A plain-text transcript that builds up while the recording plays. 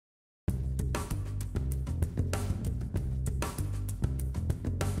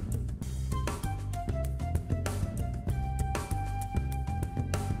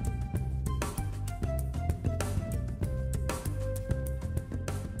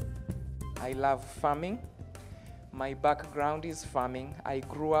I love farming. My background is farming. I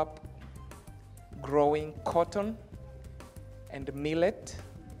grew up growing cotton and millet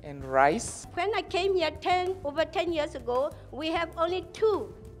and rice. When I came here over 10 years ago, we have only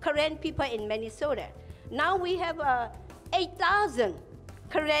 2 Korean people in Minnesota. Now we have 8,000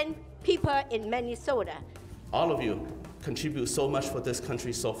 Korean people in Minnesota. All of you contribute so much for this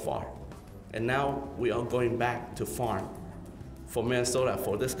country so far. And now we are going back to farm for Minnesota,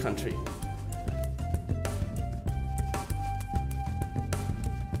 for this country.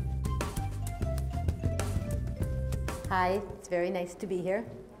 Hi, it's very nice to be here.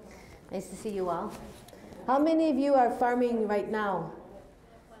 Nice to see you all. How many of you are farming right now?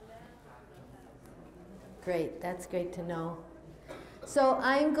 Great, that's great to know. So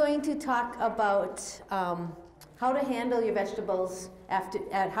I'm going to talk about how to handle your vegetables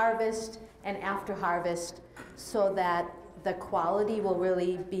at harvest and after harvest so that the quality will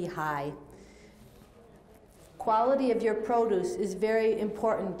really be high. Quality of your produce is very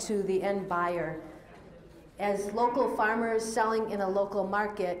important to the end buyer. As local farmers selling in a local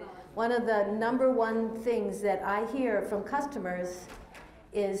market, one of the #1 things that I hear from customers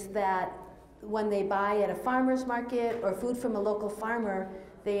is that when they buy at a farmer's market or food from a local farmer,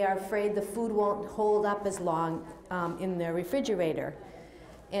 they are afraid the food won't hold up as long in their refrigerator.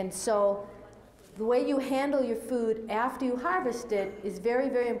 And so the way you handle your food after you harvest it is very,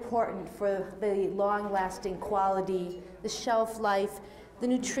 very important for the long-lasting quality, the shelf life, the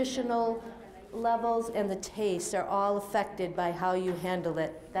nutritional levels, and the taste are all affected by how you handle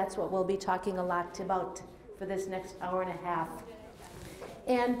it. That's what we'll be talking a lot about for this next hour and a half.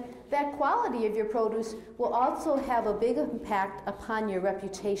 And that quality of your produce will also have a big impact upon your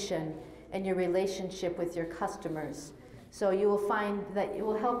reputation and your relationship with your customers. So you will find that it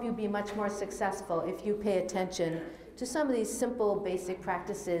will help you be much more successful if you pay attention to some of these simple, basic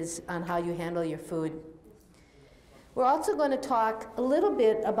practices on how you handle your food. We're also going to talk a little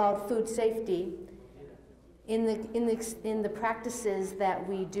bit about food safety in the practices that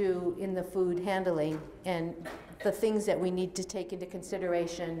we do in the food handling and the things that we need to take into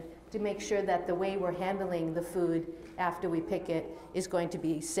consideration to make sure that the way we're handling the food after we pick it is going to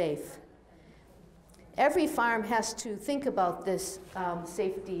be safe. Every farm has to think about this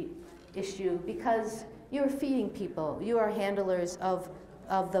safety issue because you're feeding people, you are handlers of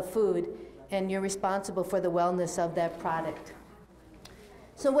the food, and you're responsible for the wellness of that product.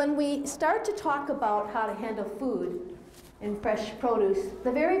 So when we start to talk about how to handle food and fresh produce,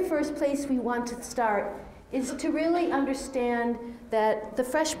 the very first place we want to start is to really understand that the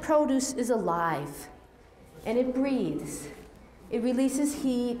fresh produce is alive and it breathes. It releases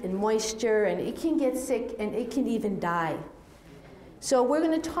heat and moisture, and it can get sick and it can even die. So we're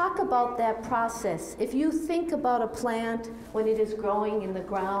going to talk about that process. If you think about a plant when it is growing in the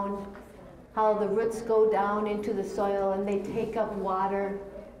ground, how the roots go down into the soil and they take up water,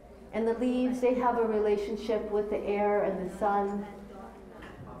 and the leaves, they have a relationship with the air and the sun.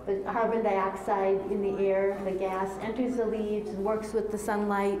 The carbon dioxide in the air, the gas, enters the leaves and works with the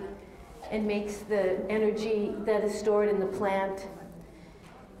sunlight and makes the energy that is stored in the plant.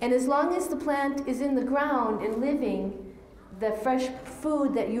 And as long as the plant is in the ground and living, the fresh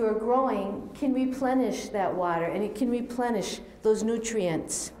food that you are growing can replenish that water and it can replenish those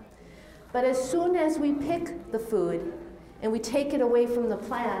nutrients. But as soon as we pick the food and we take it away from the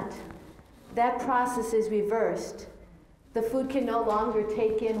plant, that process is reversed. The food can no longer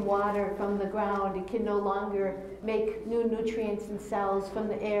take in water from the ground. It can no longer make new nutrients and cells from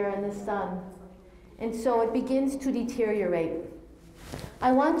the air and the sun. And so it begins to deteriorate.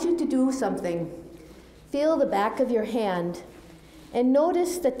 I want you to do something. Feel the back of your hand and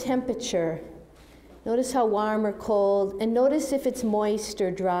notice the temperature. Notice how warm or cold, and notice if it's moist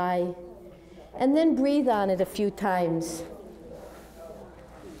or dry. And then breathe on it a few times.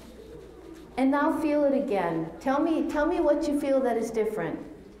 And now feel it again. Tell me what you feel that is different.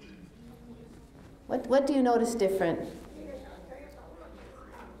 What do you notice different?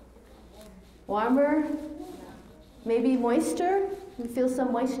 Warmer? Maybe moisture? You feel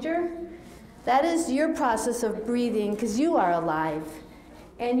some moisture? That is your process of breathing because you are alive.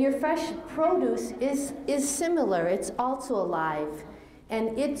 And your fresh produce is similar. It's also alive.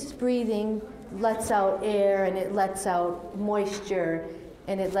 And its breathing lets out air and it lets out moisture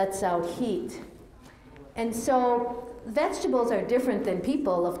and it lets out heat. And so vegetables are different than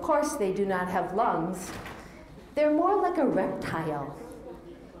people. Of course, they do not have lungs. They're more like a reptile.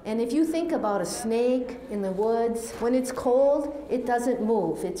 And if you think about a snake in the woods, when it's cold, it doesn't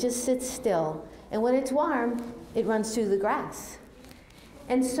move. It just sits still. And when it's warm, it runs through the grass.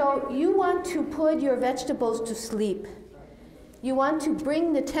 And so you want to put your vegetables to sleep. You want to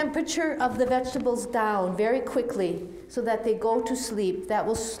bring the temperature of the vegetables down very quickly so that they go to sleep. That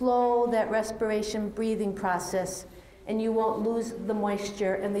will slow that respiration breathing process, and you won't lose the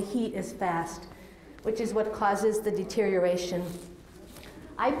moisture and the heat as fast, which is what causes the deterioration.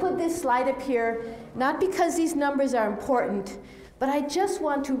 I put this slide up here not because these numbers are important, but I just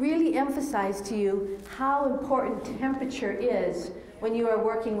want to really emphasize to you how important temperature is when you are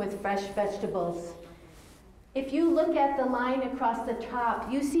working with fresh vegetables. If you look at the line across the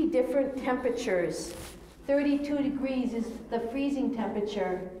top, you see different temperatures. 32 degrees is the freezing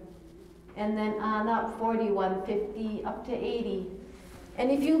temperature, and then on up 41, 50, up to 80.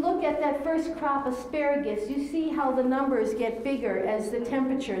 And if you look at that first crop asparagus, you see how the numbers get bigger as the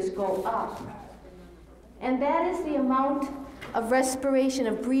temperatures go up. And that is the amount of respiration,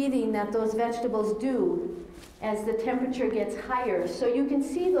 of breathing that those vegetables do as the temperature gets higher. So you can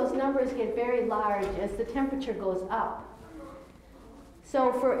see those numbers get very large as the temperature goes up. So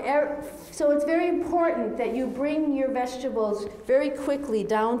it's very important that you bring your vegetables very quickly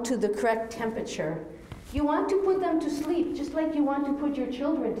down to the correct temperature. You want to put them to sleep, just like you want to put your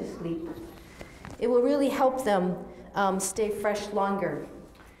children to sleep. It will really help them stay fresh longer.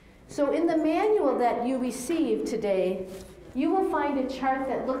 So in the manual that you received today, you will find a chart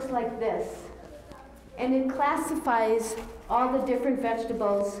that looks like this. And it classifies all the different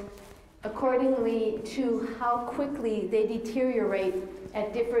vegetables accordingly to how quickly they deteriorate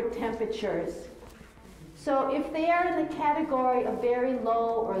at different temperatures. So if they are in the category of very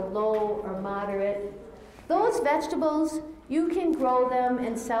low or moderate, those vegetables, you can grow them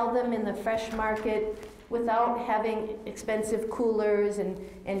and sell them in the fresh market without having expensive coolers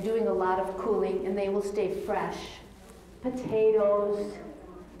and doing a lot of cooling, and they will stay fresh. Potatoes,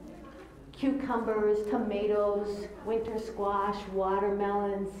 cucumbers, tomatoes, winter squash,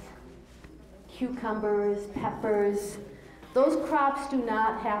 watermelons, cucumbers, peppers. Those crops do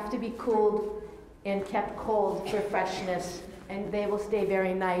not have to be cooled and kept cold for freshness, and they will stay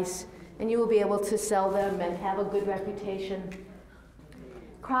very nice, and you will be able to sell them and have a good reputation.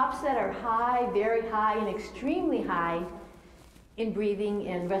 Crops that are high, very high, and extremely high in breathing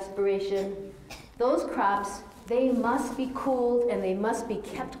and respiration, those crops, they must be cooled and they must be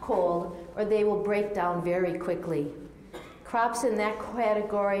kept cold or they will break down very quickly. Crops in that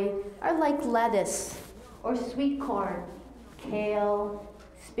category are like lettuce or sweet corn, kale,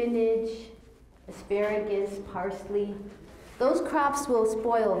 spinach, asparagus, parsley. Those crops will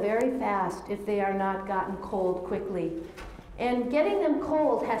spoil very fast if they are not gotten cold quickly. And getting them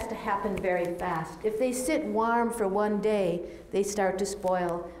cold has to happen very fast. If they sit warm for one day, they start to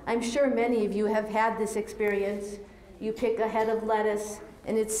spoil. I'm sure many of you have had this experience. You pick a head of lettuce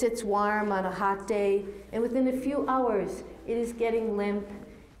and it sits warm on a hot day, and within a few hours, it is getting limp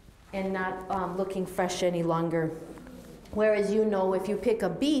and not looking fresh any longer. Whereas you know, if you pick a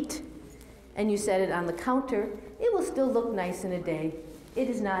beet and you set it on the counter, it will still look nice in a day. It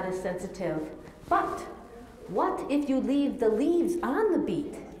is not as sensitive. But what if you leave the leaves on the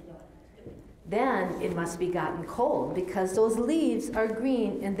beet? Then it must be gotten cold because those leaves are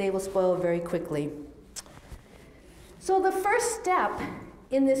green and they will spoil very quickly. So the first step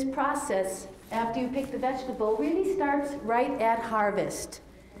in this process after you pick the vegetable really starts right at harvest.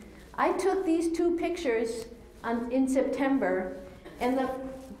 I took these two pictures in September, and the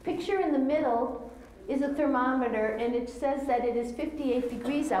picture in the middle is a thermometer, and it says that it is 58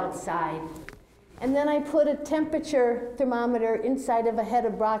 degrees outside. And then I put a temperature thermometer inside of a head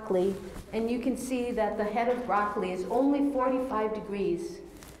of broccoli, and you can see that the head of broccoli is only 45 degrees.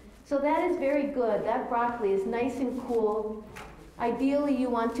 So that is very good. That broccoli is nice and cool. Ideally, you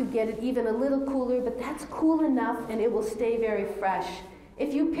want to get it even a little cooler, but that's cool enough and it will stay very fresh.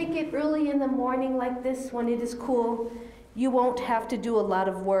 If you pick it early in the morning like this when it is cool, you won't have to do a lot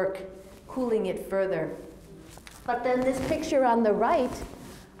of work cooling it further. But then this picture on the right,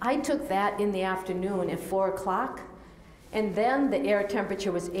 I took that in the afternoon at 4 o'clock, and then the air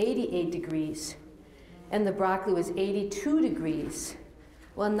temperature was 88 degrees, and the broccoli was 82 degrees.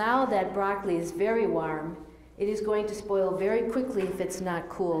 Well, now that broccoli is very warm, it is going to spoil very quickly if it's not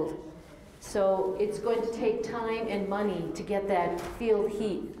cooled. So it's going to take time and money to get that field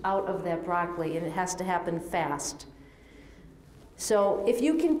heat out of that broccoli, and it has to happen fast. So if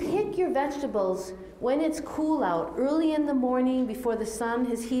you can pick your vegetables when it's cool out, early in the morning before the sun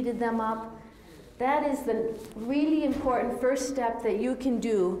has heated them up, that is the really important first step that you can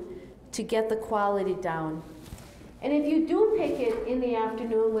do to get the quality down. And if you do pick it in the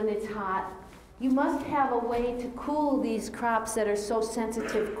afternoon when it's hot, you must have a way to cool these crops that are so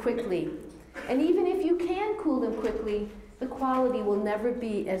sensitive quickly. And even if you can cool them quickly, the quality will never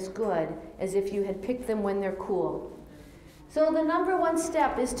be as good as if you had picked them when they're cool. So the number one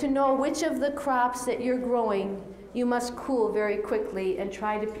step is to know which of the crops that you're growing you must cool very quickly, and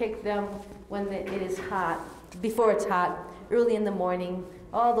try to pick them when it is hot, before it's hot, early in the morning.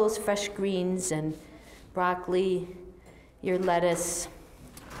 All those fresh greens and broccoli, your lettuce,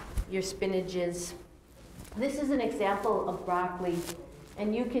 your spinaches. This is an example of broccoli,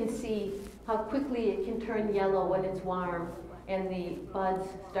 and you can see how quickly it can turn yellow when it's warm and the buds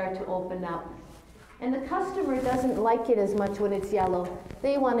start to open up. And the customer doesn't like it as much when it's yellow.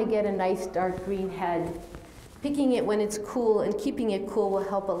 They want to get a nice dark green head. Picking it when it's cool and keeping it cool will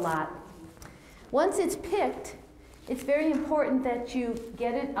help a lot. Once it's picked, it's very important that you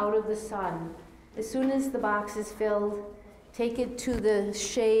get it out of the sun. As soon as the box is filled, take it to the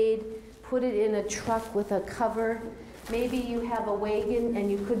shade, put it in a truck with a cover. Maybe you have a wagon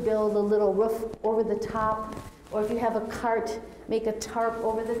and you could build a little roof over the top, or if you have a cart, make a tarp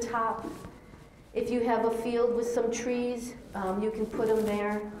over the top. If you have a field with some trees, you can put them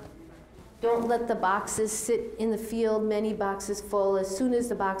there. Don't let the boxes sit in the field, many boxes full. As soon as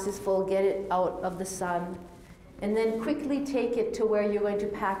the box is full, get it out of the sun. And then quickly take it to where you're going to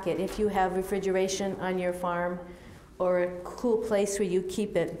pack it, if you have refrigeration on your farm or a cool place where you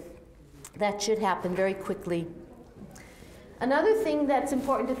keep it. That should happen very quickly. Another thing that's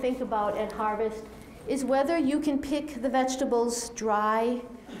important to think about at harvest is whether you can pick the vegetables dry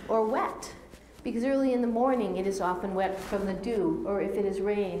or wet, because early in the morning it is often wet from the dew, or if it has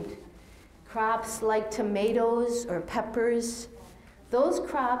rained. Crops like tomatoes or peppers, those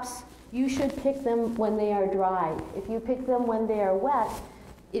crops, you should pick them when they are dry. If you pick them when they are wet,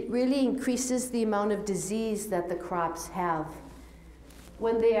 it really increases the amount of disease that the crops have.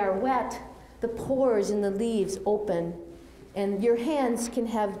 When they are wet, the pores in the leaves open, and your hands can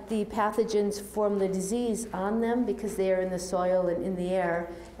have the pathogens from the disease on them because they are in the soil and in the air.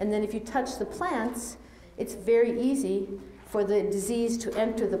 And then if you touch the plants, it's very easy for the disease to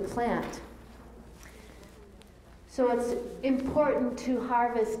enter the plant. So it's important to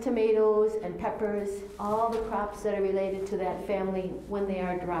harvest tomatoes and peppers, all the crops that are related to that family, when they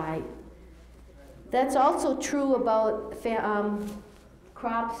are dry. That's also true about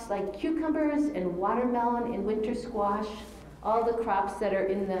crops like cucumbers and watermelon and winter squash, all the crops that are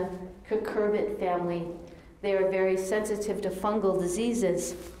in the cucurbit family. They are very sensitive to fungal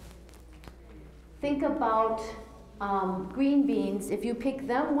diseases. Think about green beans. If you pick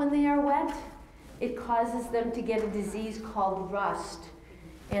them when they are wet, it causes them to get a disease called rust.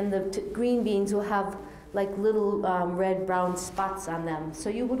 And the green beans will have like little red-brown spots on them.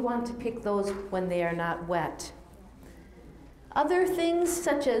 So you would want to pick those when they are not wet. Other things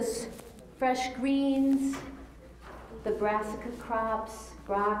such as fresh greens, the brassica crops,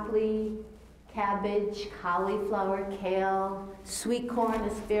 broccoli, cabbage, cauliflower, kale, sweet corn,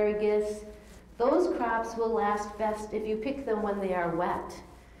 asparagus, those crops will last best if you pick them when they are wet.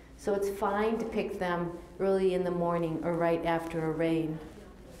 So it's fine to pick them early in the morning or right after a rain.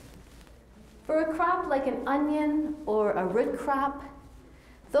 For a crop like an onion or a root crop,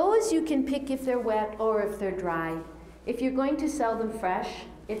 those you can pick if they're wet or if they're dry. If you're going to sell them fresh,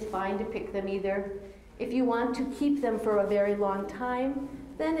 it's fine to pick them either. If you want to keep them for a very long time,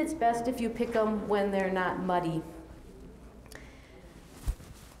 then it's best if you pick them when they're not muddy.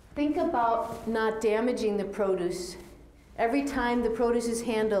 Think about not damaging the produce. Every time the produce is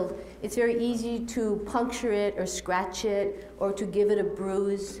handled, it's very easy to puncture it or scratch it or to give it a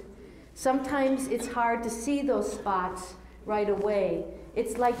bruise. Sometimes it's hard to see those spots right away.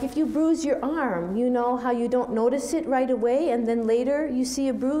 It's like if you bruise your arm, you know how you don't notice it right away, and then later you see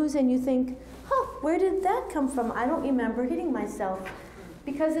a bruise and you think, huh, where did that come from? I don't remember hitting myself,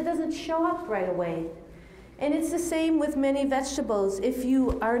 because it doesn't show up right away. And it's the same with many vegetables. If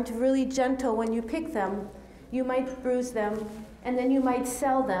you aren't really gentle when you pick them, you might bruise them, and then you might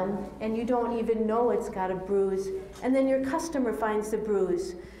sell them, and you don't even know it's got a bruise, and then your customer finds the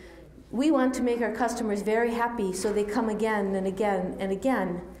bruise. We want to make our customers very happy, so they come again and again and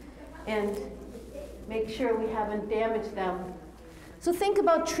again, and make sure we haven't damaged them. So think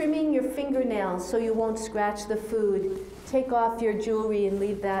about trimming your fingernails so you won't scratch the food. Take off your jewelry and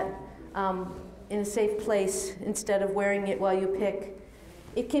leave that in a safe place instead of wearing it while you pick.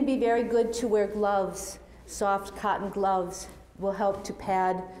 It can be very good to wear gloves. Soft cotton gloves will help to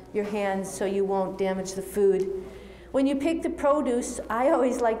pad your hands so you won't damage the food. When you pick the produce, I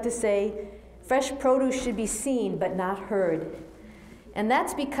always like to say, fresh produce should be seen but not heard. And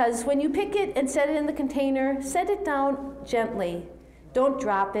that's because when you pick it and set it in the container, set it down gently. Don't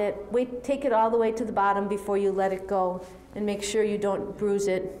drop it. Wait, take it all the way to the bottom before you let it go, and make sure you don't bruise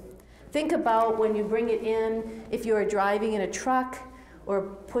it. Think about when you bring it in, if you are driving in a truck or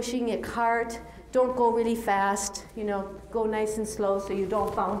pushing a cart, Don't go really fast, go nice and slow so you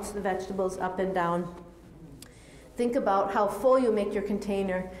don't bounce the vegetables up and down. Think about how full you make your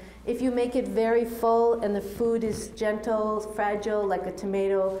container. If you make it very full and the food is gentle, fragile, like a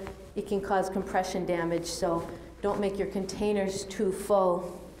tomato, it can cause compression damage, so don't make your containers too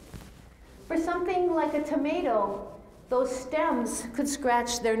full. For something like a tomato, those stems could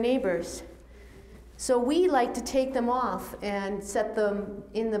scratch their neighbors. So we like to take them off and set them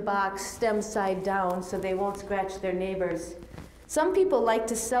in the box stem side down so they won't scratch their neighbors. Some people like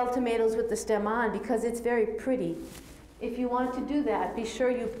to sell tomatoes with the stem on because it's very pretty. If you want to do that, be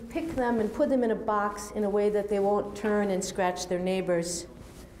sure you pick them and put them in a box in a way that they won't turn and scratch their neighbors.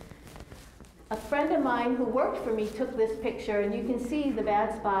 A friend of mine who worked for me took this picture, and you can see the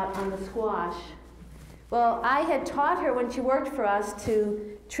bad spot on the squash. Well, I had taught her when she worked for us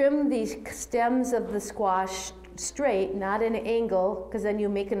to trim these stems of the squash straight, not in an angle, because then you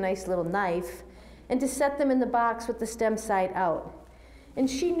make a nice little knife, and to set them in the box with the stem side out. And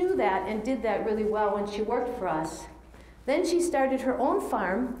she knew that and did that really well when she worked for us. Then she started her own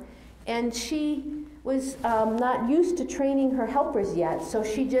farm, and she was not used to training her helpers yet, so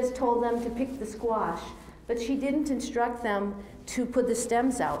she just told them to pick the squash, but she didn't instruct them to put the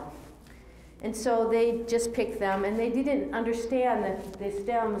stems out. And so they just picked them, and they didn't understand that the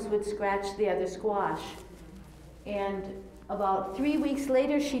stems would scratch the other squash. And about 3 weeks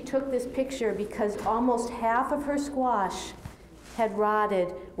later, she took this picture because almost half of her squash had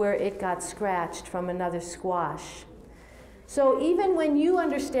rotted where it got scratched from another squash. So even when you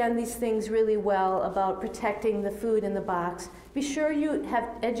understand these things really well about protecting the food in the box, be sure you have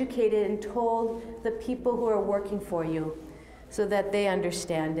educated and told the people who are working for you so that they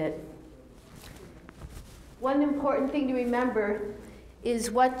understand it. One important thing to remember is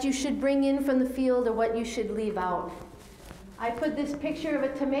what you should bring in from the field or what you should leave out. I put this picture of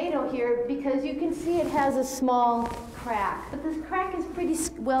a tomato here because you can see it has a small crack, but this crack is pretty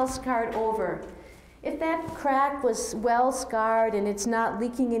well scarred over. If that crack was well scarred and it's not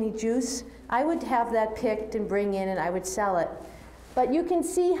leaking any juice, I would have that picked and bring in and I would sell it. But you can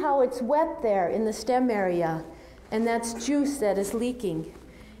see how it's wet there in the stem area, and that's juice that is leaking.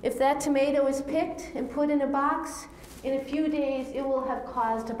 If that tomato is picked and put in a box, in a few days it will have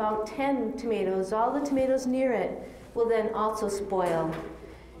caused about 10 tomatoes. All the tomatoes near it will then also spoil.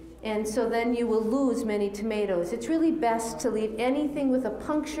 And so then you will lose many tomatoes. It's really best to leave anything with a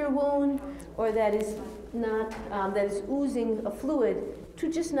puncture wound or that is oozing a fluid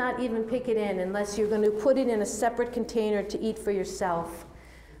to just not even pick it in unless you're going to put it in a separate container to eat for yourself.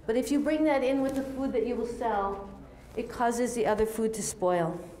 But if you bring that in with the food that you will sell, it causes the other food to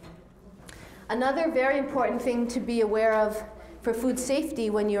spoil. Another very important thing to be aware of for food safety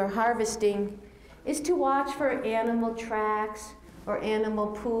when you're harvesting is to watch for animal tracks or animal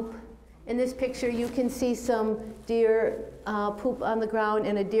poop. In this picture, you can see some deer poop on the ground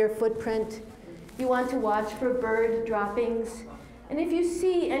and a deer footprint. You want to watch for bird droppings. And if you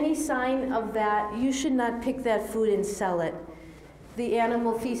see any sign of that, you should not pick that food and sell it. The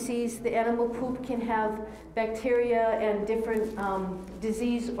animal feces, the animal poop can have bacteria and different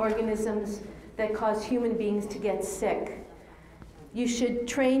disease organisms that cause human beings to get sick. You should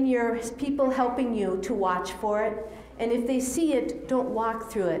train your people helping you to watch for it. And if they see it, don't walk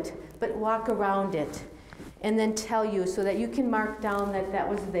through it, but walk around it and then tell you so that you can mark down that that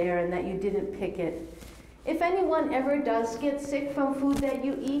was there and that you didn't pick it. If anyone ever does get sick from food that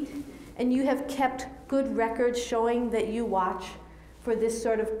you eat and you have kept good records showing that you watch for this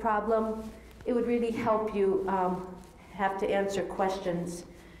sort of problem, it would really help you have to answer questions.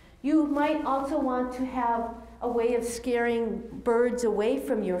 You might also want to have a way of scaring birds away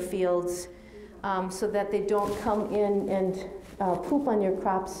from your fields so that they don't come in and poop on your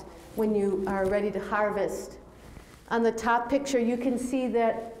crops when you are ready to harvest. On the top picture, you can see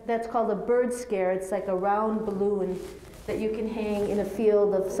that that's called a bird scare. It's like a round balloon that you can hang in a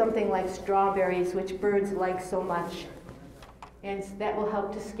field of something like strawberries, which birds like so much. And that will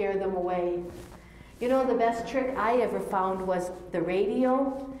help to scare them away. You know, the best trick I ever found was the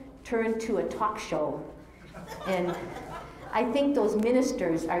radio turned to a talk show. And I think those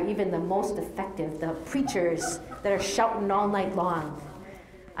ministers are even the most effective, the preachers that are shouting all night long.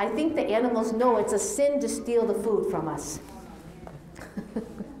 I think the animals know it's a sin to steal the food from us.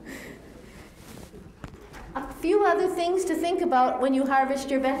 A few other things to think about when you harvest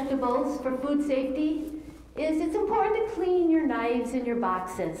your vegetables for food safety is it's important to clean your knives and your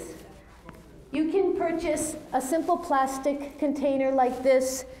boxes. You can purchase a simple plastic container like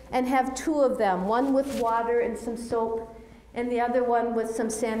this and have two of them, one with water and some soap, and the other one with some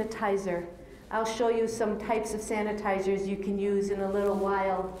sanitizer. I'll show you some types of sanitizers you can use in a little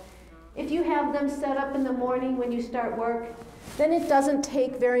while. If you have them set up in the morning when you start work, then it doesn't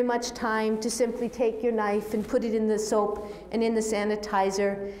take very much time to simply take your knife and put it in the soap and in the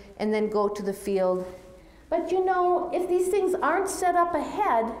sanitizer and then go to the field. But you know, if these things aren't set up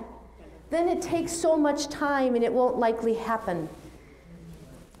ahead, then it takes so much time and it won't likely happen.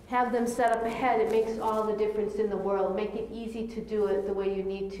 Have them set up ahead, it makes all the difference in the world. Make it easy to do it the way you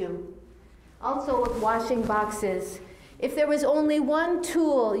need to. Also with washing boxes, if there was only one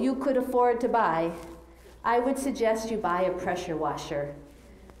tool you could afford to buy, I would suggest you buy a pressure washer.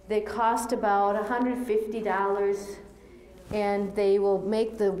 They cost about $150 and they will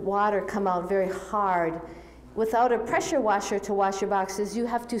make the water come out very hard. Without a pressure washer to wash your boxes, you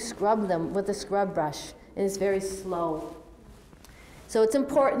have to scrub them with a scrub brush, and it's very slow. So it's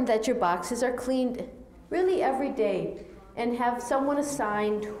important that your boxes are cleaned really every day and have someone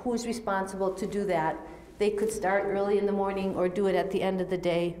assigned who's responsible to do that. They could start early in the morning or do it at the end of the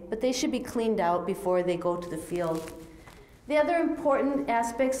day, but they should be cleaned out before they go to the field. The other important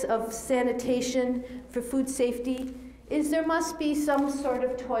aspects of sanitation for food safety is there must be some sort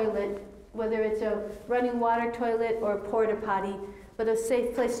of toilet, whether it's a running water toilet or a porta potty, but a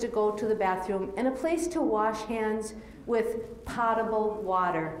safe place to go to the bathroom and a place to wash hands with potable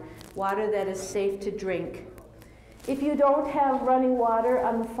water, water that is safe to drink. If you don't have running water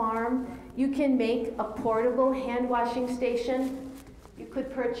on the farm, you can make a portable hand washing station. You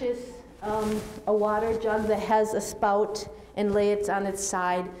could purchase a water jug that has a spout and lay it on its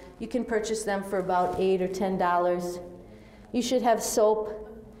side. You can purchase them for about $8 or $10. You should have soap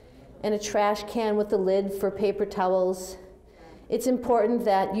and a trash can with a lid for paper towels. It's important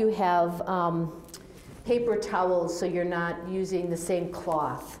that you have paper towels so you're not using the same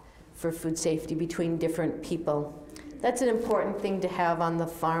cloth for food safety between different people. That's an important thing to have on the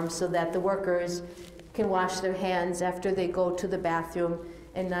farm so that the workers can wash their hands after they go to the bathroom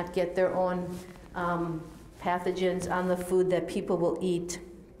and not get their own pathogens on the food that people will eat.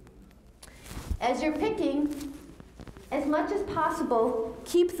 As you're picking, as much as possible,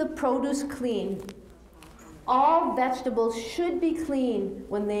 keep the produce clean. All vegetables should be clean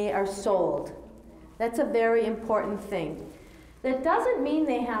when they are sold. That's a very important thing. That doesn't mean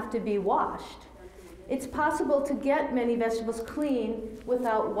they have to be washed. It's possible to get many vegetables clean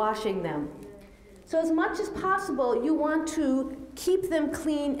without washing them. So as much as possible, you want to keep them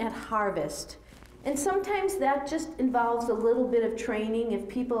clean at harvest. And sometimes that just involves a little bit of training if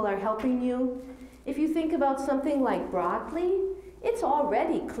people are helping you. If you think about something like broccoli, it's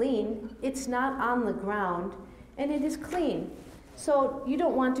already clean. It's not on the ground, and it is clean. So you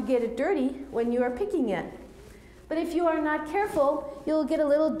don't want to get it dirty when you are picking it. But if you are not careful, you'll get a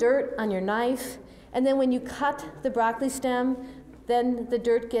little dirt on your knife, and then when you cut the broccoli stem, then the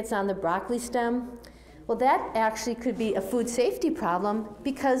dirt gets on the broccoli stem. Well, that actually could be a food safety problem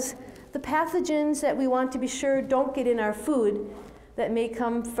because the pathogens that we want to be sure don't get in our food that may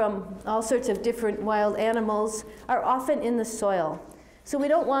come from all sorts of different wild animals are often in the soil. So we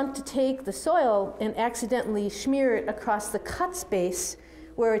don't want to take the soil and accidentally smear it across the cut space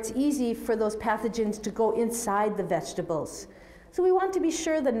where it's easy for those pathogens to go inside the vegetables. So we want to be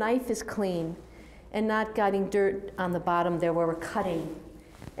sure the knife is clean and not getting dirt on the bottom there where we're cutting.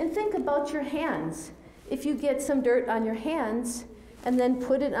 And think about your hands. If you get some dirt on your hands and then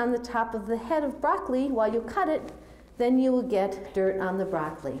put it on the top of the head of broccoli while you cut it, then you will get dirt on the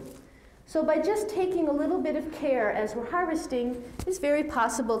broccoli. So by just taking a little bit of care as we're harvesting, it's very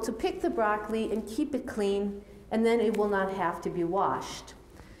possible to pick the broccoli and keep it clean, and then it will not have to be washed.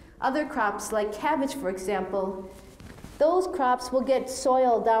 Other crops like cabbage, for example, those crops will get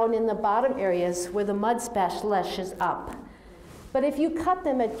soil down in the bottom areas where the mud splashes up. But if you cut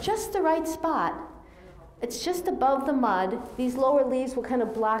them at just the right spot, it's just above the mud, these lower leaves will kind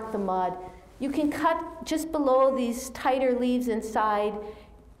of block the mud. You can cut just below these tighter leaves inside,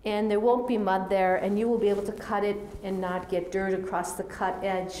 and there won't be mud there, and you will be able to cut it and not get dirt across the cut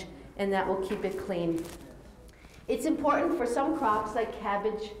edge, and that will keep it clean. It's important for some crops like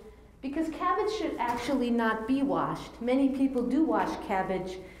cabbage, because cabbage should actually not be washed. Many people do wash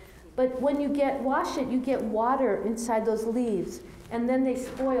cabbage, but when you wash it, you get water inside those leaves, and then they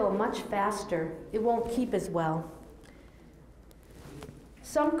spoil much faster. It won't keep as well.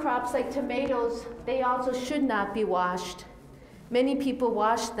 Some crops like tomatoes, they also should not be washed. Many people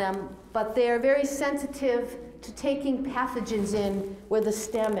wash them, but they are very sensitive to taking pathogens in where the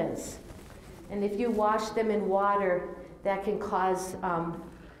stem is. And if you wash them in water, that can cause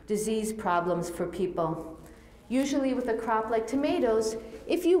disease problems for people. Usually with a crop like tomatoes,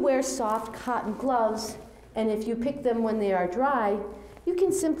 if you wear soft cotton gloves, and if you pick them when they are dry, you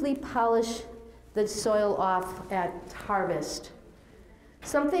can simply polish the soil off at harvest.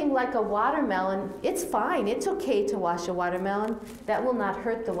 Something like a watermelon, it's fine, it's okay to wash a watermelon. That will not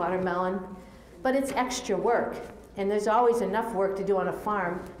hurt the watermelon, but it's extra work. And there's always enough work to do on a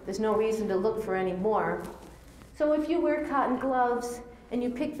farm. There's no reason to look for any more. So if you wear cotton gloves and you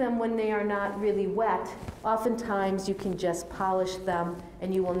pick them when they are not really wet, oftentimes you can just polish them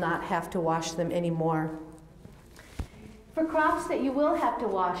and you will not have to wash them anymore. For crops that you will have to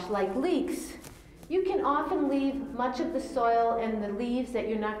wash, like leeks, you can often leave much of the soil and the leaves that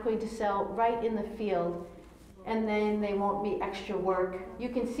you're not going to sell right in the field, and then they won't be extra work. You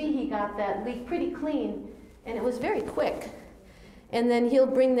can see he got that leek pretty clean, and it was very quick. And then he'll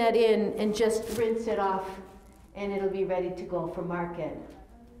bring that in and just rinse it off, and it'll be ready to go for market.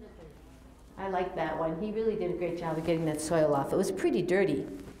 I like that one. He really did a great job of getting that soil off. It was pretty dirty.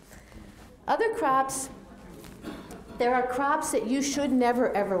 Other crops, there are crops that you should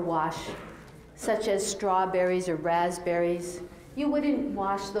never ever wash, such as strawberries or raspberries. You wouldn't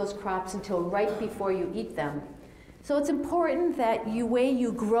wash those crops until right before you eat them. So it's important that the way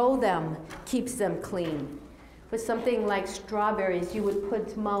you grow them keeps them clean. For something like strawberries, you would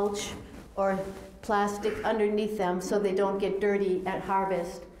put mulch or plastic underneath them so they don't get dirty at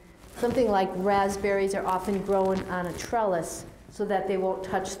harvest. Something like raspberries are often grown on a trellis so that they won't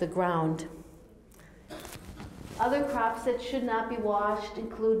touch the ground. Other crops that should not be washed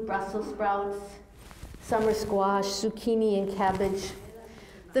include Brussels sprouts, summer squash, zucchini, and cabbage.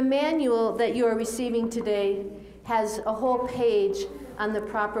 The manual that you are receiving today has a whole page on the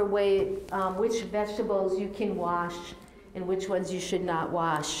proper way which vegetables you can wash and which ones you should not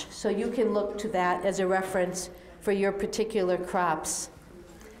wash. So you can look to that as a reference for your particular crops.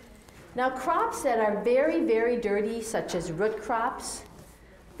 Now, crops that are very, very dirty, such as root crops,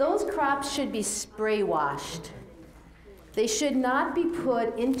 those crops should be spray washed. They should not be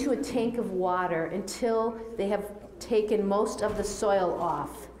put into a tank of water until they have taken most of the soil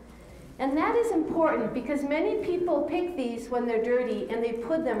off. And that is important because many people pick these when they're dirty and they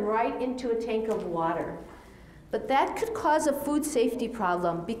put them right into a tank of water. But that could cause a food safety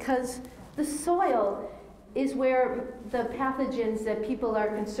problem because the soil is where the pathogens that people are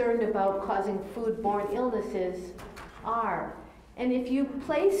concerned about causing foodborne illnesses are. And if you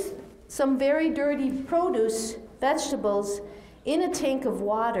place some very dirty produce, vegetables, in a tank of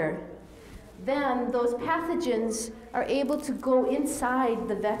water, then those pathogens are able to go inside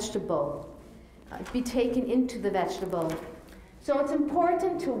the vegetable, be taken into the vegetable. So it's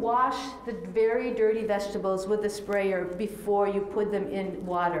important to wash the very dirty vegetables with a sprayer before you put them in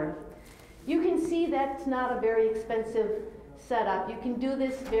water. You can see that's not a very expensive setup. You can do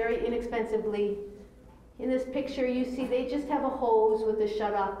this very inexpensively. In this picture you see they just have a hose with a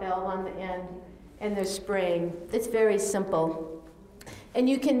shut-off valve on the end and they're spraying. It's very simple. And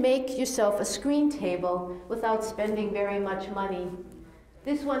you can make yourself a screen table without spending very much money.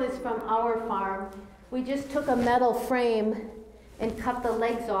 This one is from our farm. We just took a metal frame and cut the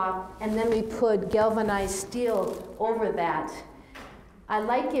legs off, and then we put galvanized steel over that. I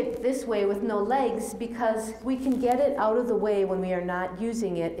like it this way with no legs because we can get it out of the way when we are not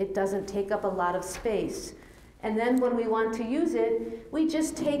using it. It doesn't take up a lot of space. And then when we want to use it, we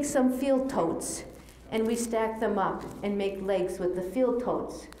just take some field totes and we stack them up and make legs with the field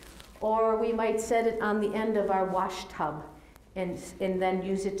totes. Or we might set it on the end of our wash tub and then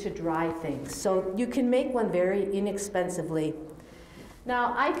use it to dry things. So you can make one very inexpensively.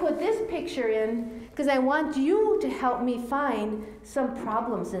 Now, I put this picture in because I want you to help me find some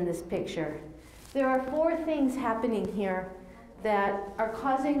problems in this picture. There are 4 things happening here that are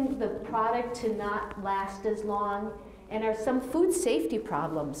causing the product to not last as long and are some food safety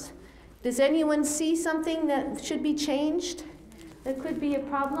problems. Does anyone see something that should be changed? That could be a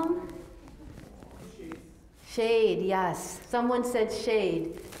problem? Shade, yes. Someone said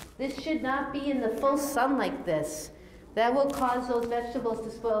shade. This should not be in the full sun like this. That will cause those vegetables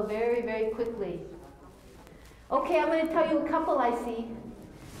to spoil very, very quickly. Okay, I'm going to tell you a couple I see.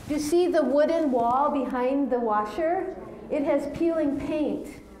 You see the wooden wall behind the washer? It has peeling paint.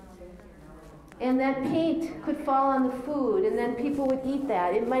 And that paint could fall on the food, and then people would eat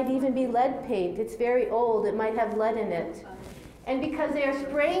that. It might even be lead paint. It's very old. It might have lead in it. And because they are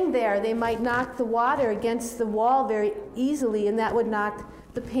spraying there, they might knock the water against the wall very easily, and that would knock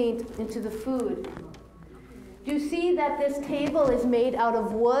the paint into the food. Do you see that this table is made out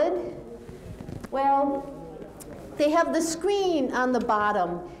of wood? Well, they have the screen on the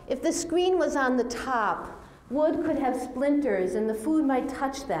bottom. If the screen was on the top, wood could have splinters and the food might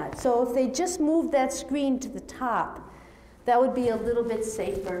touch that. So if they just move that screen to the top, that would be a little bit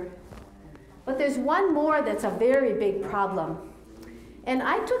safer. But there's one more that's a very big problem. And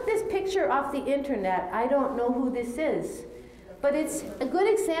I took this picture off the internet. I don't know who this is. But it's a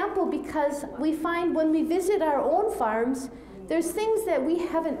good example because we find when we visit our own farms, there's things that we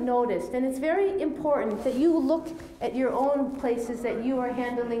haven't noticed, and it's very important that you look at your own places that you are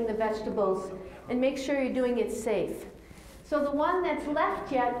handling the vegetables and make sure you're doing it safe. So the one that's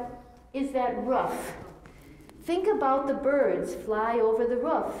left yet is that roof. Think about the birds fly over the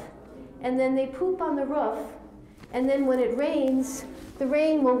roof, and then they poop on the roof, and then when it rains, the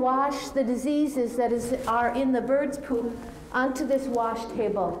rain will wash the diseases that are in the bird's poop onto this wash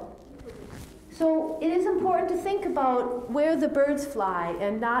table. So it is important to think about where the birds fly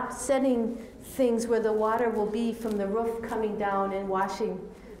and not setting things where the water will be from the roof coming down and washing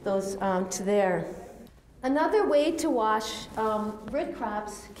those to there. Another way to wash root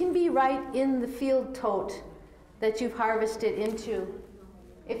crops can be right in the field tote that you've harvested into.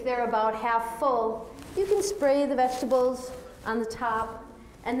 If they're about half full, you can spray the vegetables on the top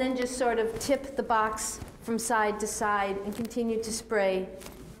and then just sort of tip the box from side to side and continue to spray.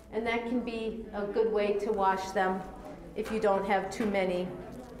 And that can be a good way to wash them if you don't have too many.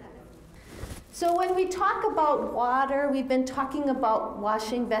 So when we talk about water, we've been talking about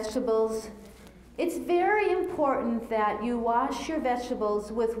washing vegetables. It's very important that you wash your vegetables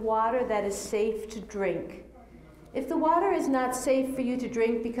with water that is safe to drink. If the water is not safe for you to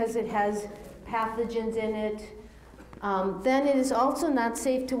drink because it has pathogens in it, then it is also not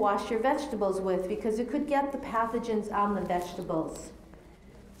safe to wash your vegetables with because it could get the pathogens on the vegetables.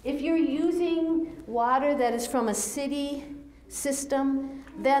 If you're using water that is from a city system,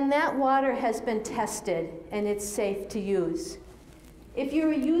 then that water has been tested and it's safe to use. If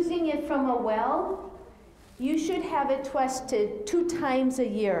you're using it from a well, you should have it tested 2 times a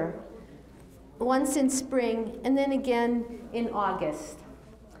year, once in spring and then again in August.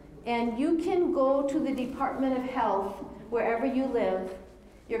 And you can go to the Department of Health wherever you live,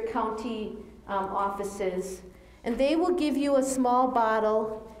 your county offices, and they will give you a small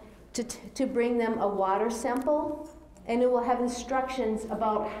bottle to bring them a water sample, and it will have instructions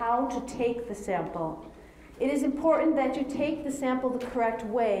about how to take the sample. It is important that you take the sample the correct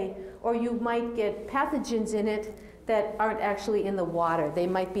way, or you might get pathogens in it that aren't actually in the water. They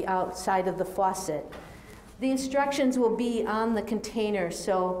might be outside of the faucet. The instructions will be on the container,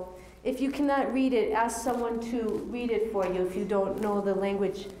 so if you cannot read it, ask someone to read it for you if you don't know the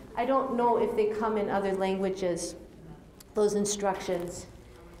language. I don't know if they come in other languages, those instructions.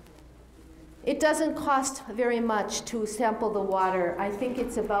 It doesn't cost very much to sample the water. I think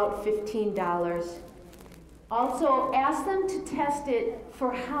it's about $15. Also, ask them to test it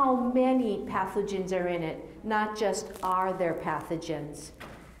for how many pathogens are in it, not just are there pathogens.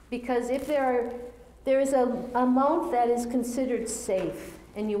 Because if there is an amount that is considered safe,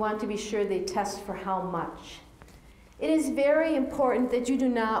 and you want to be sure they test for how much. It is very important that you do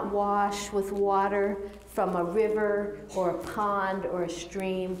not wash with water from a river or a pond or a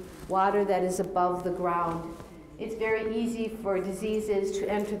stream, water that is above the ground. It's very easy for diseases to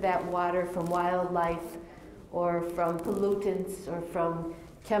enter that water from wildlife or from pollutants or from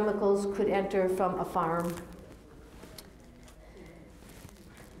chemicals could enter from a farm.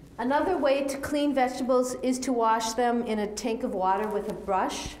 Another way to clean vegetables is to wash them in a tank of water with a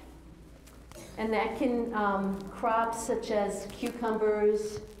brush. And that can, crops such as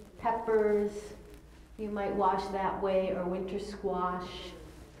cucumbers, peppers, you might wash that way, or winter squash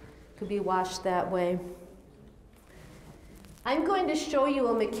could be washed that way. I'm going to show you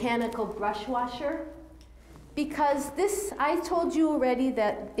a mechanical brush washer because this, I told you already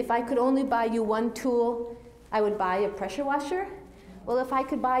that if I could only buy you one tool, I would buy a pressure washer. Well, if I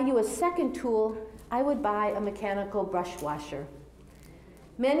could buy you a second tool, I would buy a mechanical brush washer.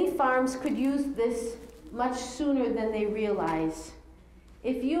 Many farms could use this much sooner than they realize.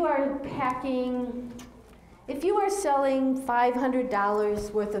 If you are selling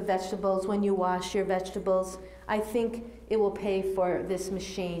 $500 worth of vegetables when you wash your vegetables, I think it will pay for this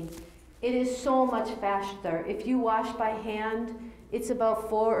machine. It is so much faster. If you wash by hand, it's about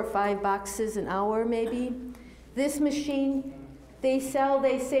 4 or 5 boxes an hour maybe. This machine, they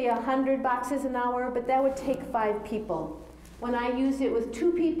say 100 boxes an hour, but that would take 5 people. When I use it with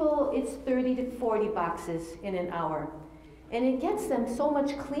 2 people, it's 30 to 40 boxes in an hour. And it gets them so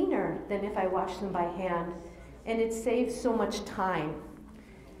much cleaner than if I wash them by hand, and it saves so much time.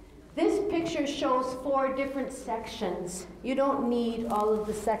 This picture shows 4 different sections. You don't need all of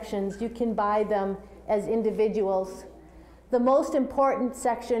the sections. You can buy them as individuals. The most important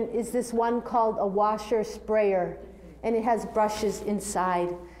section is this one called a washer sprayer, and it has brushes inside.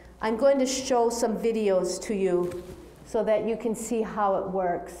 I'm going to show some videos to you so that you can see how it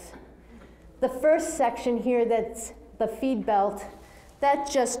works. The first section here, that's the feed belt, that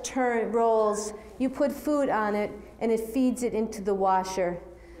just rolls. You put food on it, and it feeds it into the washer.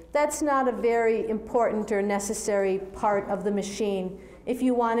 That's not a very important or necessary part of the machine. If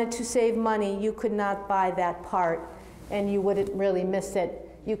you wanted to save money, you could not buy that part, and you wouldn't really miss it.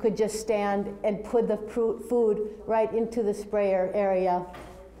 You could just stand and put the food right into the sprayer area.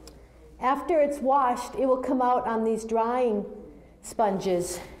 After it's washed, it will come out on these drying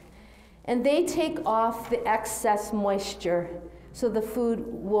sponges, and they take off the excess moisture so the food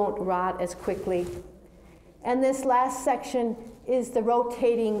won't rot as quickly. And this last section is the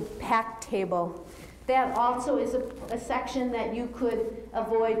rotating pack table. That also is a section that you could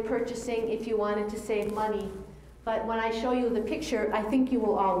avoid purchasing if you wanted to save money. But when I show you the picture, I think you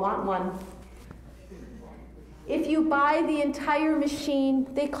will all want one. If you buy the entire machine,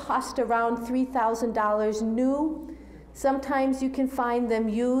 they cost around $3,000 new. Sometimes you can find them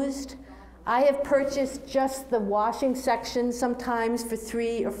used. I have purchased just the washing section sometimes for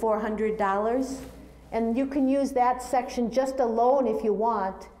 $300 or $400. And you can use that section just alone if you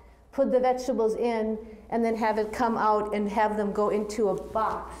want. Put the vegetables in and then have it come out and have them go into a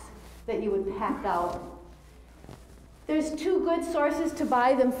box that you would pack out. There's two good sources to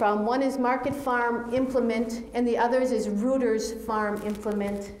buy them from. One is Market Farm Implement, and the other is Reuter's Farm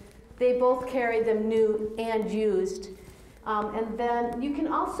Implement. They both carry them new and used. And then you can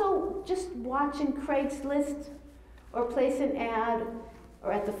also just watch in Craigslist or place an ad,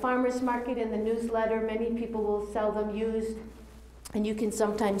 or at the farmer's market in the newsletter. Many people will sell them used, and you can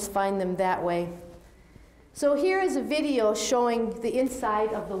sometimes find them that way. So here is a video showing the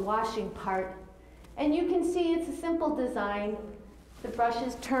inside of the washing part. And you can see it's a simple design. The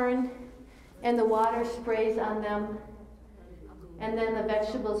brushes turn and the water sprays on them, and then the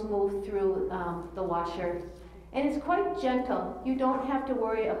vegetables move through the washer. And it's quite gentle. You don't have to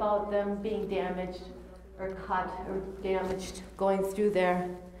worry about them being damaged or cut or damaged going through there.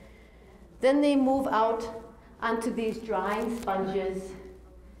 Then they move out onto these drying sponges,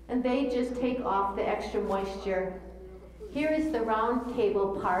 and they just take off the extra moisture. Here is the round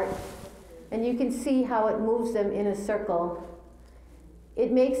table part, and you can see how it moves them in a circle.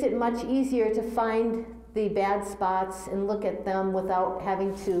 It makes it much easier to find the bad spots and look at them without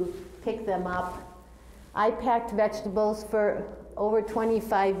having to pick them up. I packed vegetables for over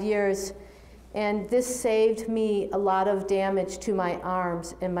 25 years, and this saved me a lot of damage to my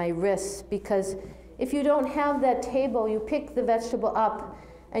arms and my wrists, because if you don't have that table, you pick the vegetable up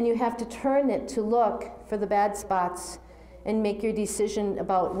and you have to turn it to look for the bad spots and make your decision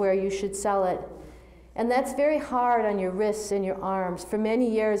about where you should sell it. And that's very hard on your wrists and your arms. For many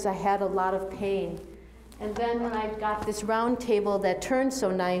years, I had a lot of pain. And then when I got this round table that turned so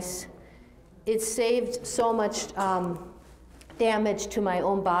nice, it saved so much damage to my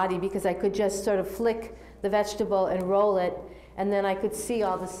own body, because I could just sort of flick the vegetable and roll it, and then I could see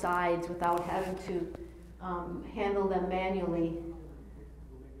all the sides without having to handle them manually.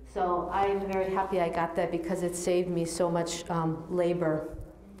 So I'm very happy I got that, because it saved me so much labor.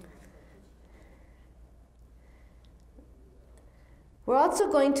 We're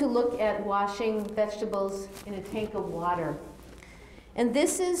also going to look at washing vegetables in a tank of water. And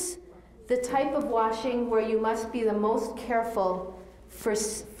this is the type of washing where you must be the most careful for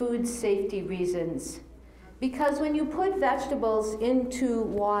food safety reasons. Because when you put vegetables into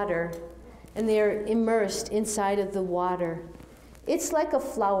water and they're immersed inside of the water, it's like a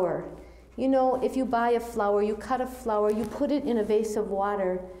flower. You know, if you buy a flower, you cut a flower, you put it in a vase of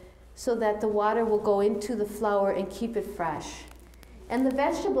water so that the water will go into the flower and keep it fresh. And the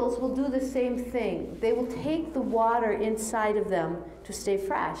vegetables will do the same thing. They will take the water inside of them to stay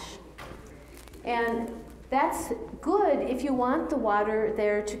fresh. And that's good if you want the water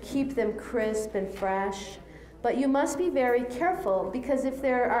there to keep them crisp and fresh. But you must be very careful, because if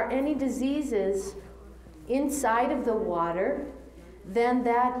there are any diseases inside of the water, then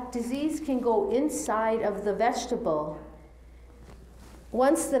that disease can go inside of the vegetable.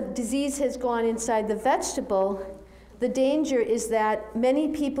 Once the disease has gone inside the vegetable, the danger is that many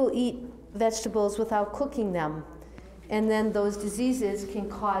people eat vegetables without cooking them. And then those diseases can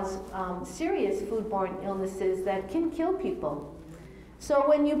cause serious foodborne illnesses that can kill people. So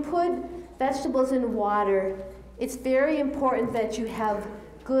when you put vegetables in water, it's very important that you have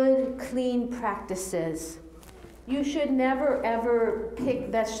good, clean practices. You should never, ever pick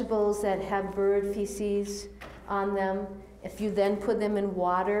vegetables that have bird feces on them. If you then put them in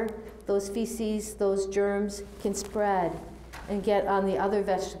water, those feces, those germs can spread and get on the other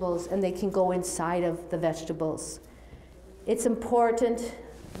vegetables, and they can go inside of the vegetables. It's important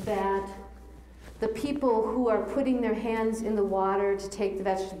that the people who are putting their hands in the water to take the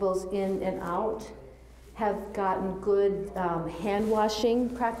vegetables in and out have gotten good hand washing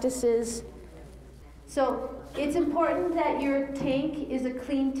practices. So it's important that your tank is a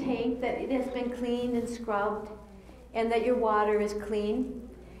clean tank, that it has been cleaned and scrubbed, and that your water is clean.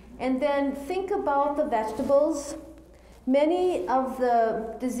 And then think about the vegetables. Many of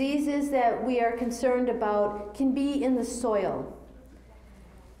the diseases that we are concerned about can be in the soil.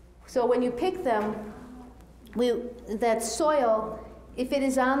 So when you pick them, that soil, if it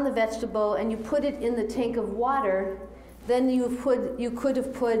is on the vegetable and you put it in the tank of water, then you could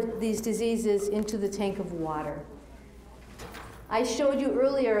have put these diseases into the tank of water. I showed you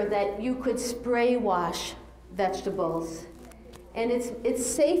earlier that you could spray wash vegetables. And it's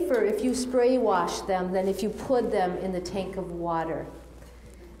safer if you spray wash them than if you put them in the tank of water.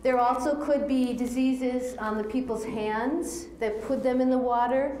 There also could be diseases on the people's hands that put them in the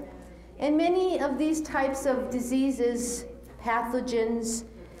water. And many of these types of diseases, pathogens,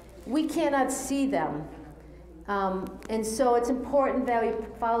 we cannot see them. And so it's important that we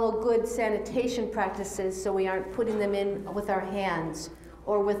follow good sanitation practices so we aren't putting them in with our hands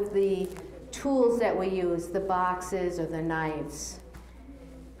or with the tools that we use, the boxes or the knives.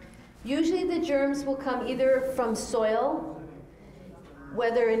 Usually the germs will come either from soil,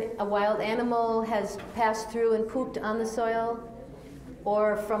 whether a wild animal has passed through and pooped on the soil,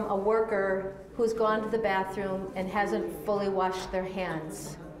 or from a worker who's gone to the bathroom and hasn't fully washed their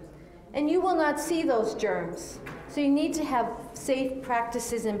hands. And you will not see those germs. So you need to have safe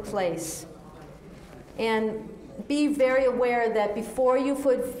practices in place. And be very aware that before you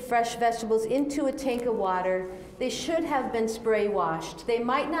put fresh vegetables into a tank of water, they should have been spray washed. They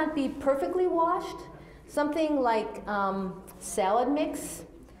might not be perfectly washed. Something like salad mix,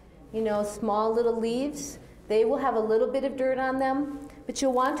 small little leaves, they will have a little bit of dirt on them, but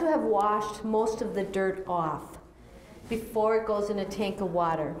you'll want to have washed most of the dirt off before it goes in a tank of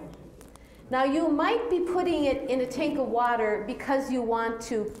water. Now you might be putting it in a tank of water because you want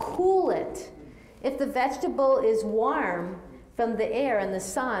to cool it. If the vegetable is warm from the air and the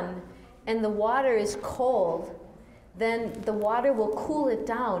sun and the water is cold, then the water will cool it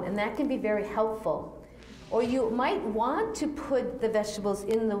down, and that can be very helpful. Or you might want to put the vegetables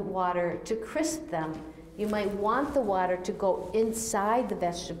in the water to crisp them. You might want the water to go inside the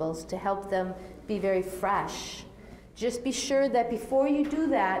vegetables to help them be very fresh. Just be sure that before you do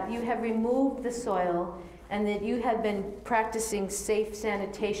that, you have removed the soil and that you have been practicing safe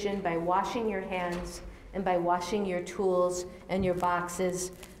sanitation by washing your hands and by washing your tools and your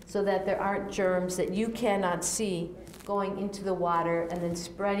boxes so that there aren't germs that you cannot see going into the water and then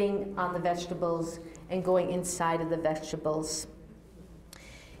spreading on the vegetables and going inside of the vegetables.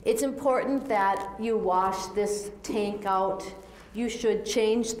 It's important that you wash this tank out. You should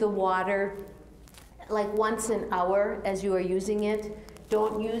change the water like once an hour as you are using it.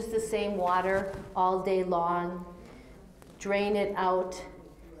 Don't use the same water all day long. Drain it out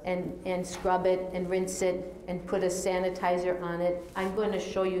and scrub it and rinse it and put a sanitizer on it. I'm going to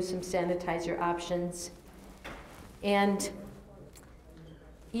show you some sanitizer options. And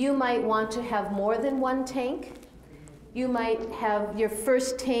you might want to have more than one tank. You might have your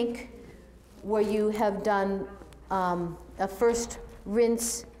first tank where you have done a first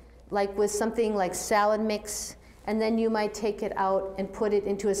rinse, like with something like salad mix, and then you might take it out and put it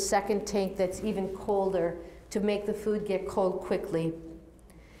into a second tank that's even colder to make the food get cold quickly.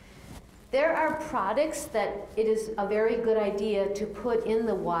 There are products that it is a very good idea to put in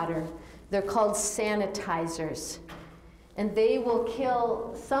the water. They're called sanitizers, and they will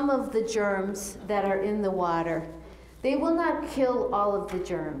kill some of the germs that are in the water. They will not kill all of the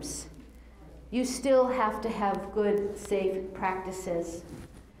germs. You still have to have good, safe practices.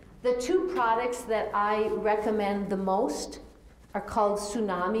 The two products that I recommend the most are called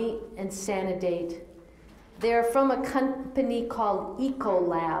Tsunami and Sanidate. They're from a company called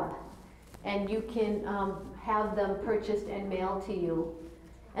Ecolab, and you can have them purchased and mailed to you.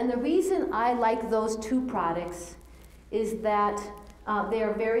 And the reason I like those two products is that they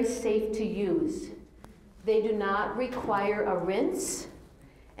are very safe to use. They do not require a rinse,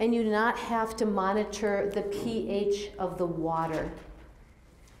 and you do not have to monitor the pH of the water.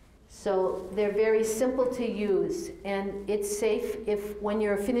 So they're very simple to use, and it's safe if when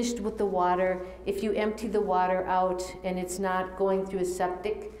you're finished with the water, if you empty the water out and it's not going through a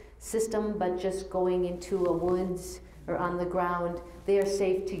septic system, but just going into a woods or on the ground, they are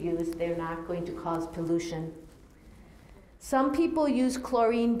safe to use. They're not going to cause pollution. Some people use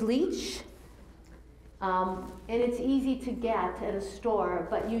chlorine bleach, and it's easy to get at a store,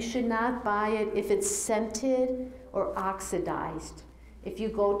 but you should not buy it if it's scented or oxidized. If you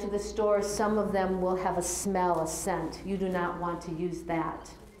go to the store, some of them will have a smell, a scent. You do not want to use that.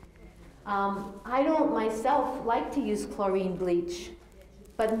 I don't myself like to use chlorine bleach,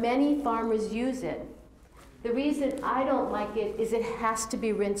 but many farmers use it. The reason I don't like it is it has to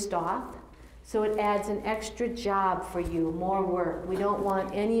be rinsed off, so it adds an extra job for you, more work. We don't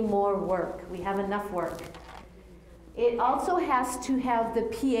want any more work. We have enough work. It also has to have the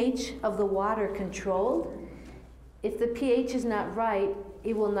pH of the water controlled. If the pH is not right,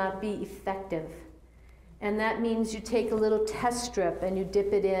 it will not be effective. And that means you take a little test strip and you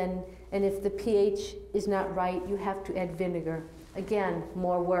dip it in, and if the pH is not right, you have to add vinegar. Again,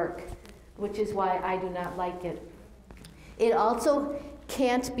 more work, which is why I do not like it. It also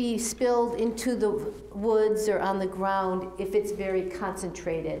can't be spilled into the woods or on the ground if it's very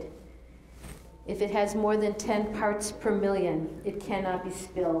concentrated. If it has more than 10 parts per million, it cannot be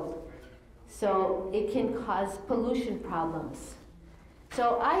spilled. So it can cause pollution problems.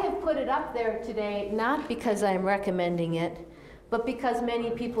 So I have put it up there today, not because I'm recommending it, but because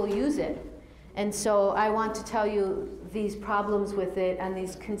many people use it. And so I want to tell you these problems with it and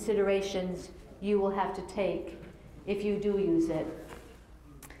these considerations you will have to take if you do use it.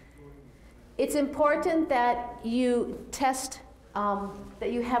 It's important that you test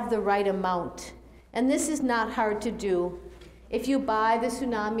that you have the right amount. And this is not hard to do. If you buy the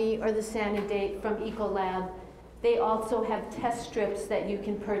Tsunami or the Sanidate from Ecolab, they also have test strips that you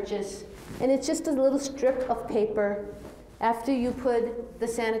can purchase. And it's just a little strip of paper. After you put the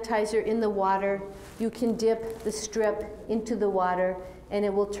sanitizer in the water, you can dip the strip into the water and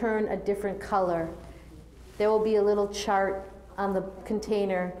it will turn a different color. There will be a little chart on the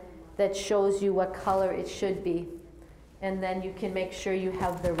container that shows you what color it should be. And then you can make sure you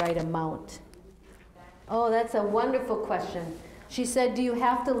have the right amount. Oh, that's a wonderful question. She said, do you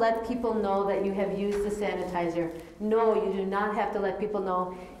have to let people know that you have used the sanitizer? No, you do not have to let people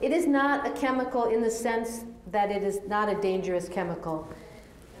know. It is not a chemical in the sense that it is not a dangerous chemical.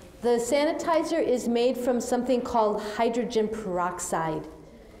 The sanitizer is made from something called hydrogen peroxide,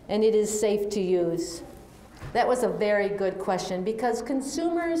 and it is safe to use. That was a very good question because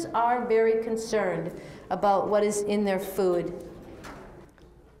consumers are very concerned about what is in their food.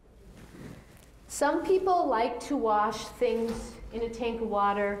 Some people like to wash things in a tank of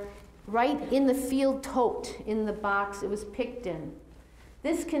water right in the field tote in the box it was picked in.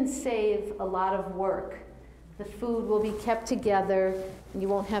 This can save a lot of work. The food will be kept together, and you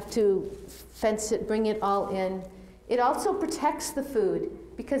won't have to fence it, bring it all in. It also protects the food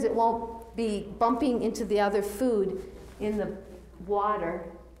because it won't be bumping into the other food in the water.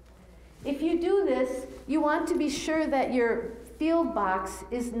 If you do this, you want to be sure that your field box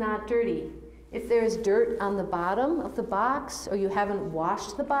is not dirty. If there's dirt on the bottom of the box or you haven't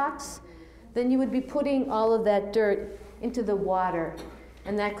washed the box, then you would be putting all of that dirt into the water,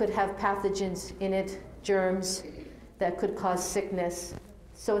 and that could have pathogens in it, germs that could cause sickness.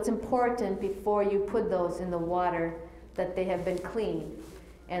 So it's important before you put those in the water that they have been cleaned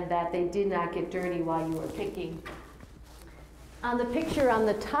and that they did not get dirty while you were picking. On the picture on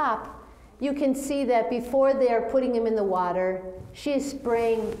the top, you can see that before they are putting them in the water, she is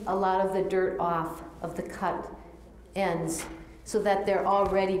spraying a lot of the dirt off of the cut ends so that they're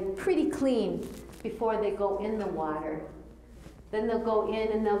already pretty clean before they go in the water. Then they'll go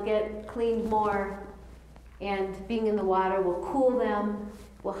in and they'll get cleaned more, and being in the water will cool them,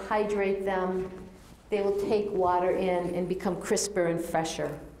 will hydrate them. They will take water in and become crisper and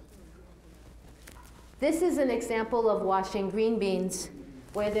fresher. This is an example of washing green beans,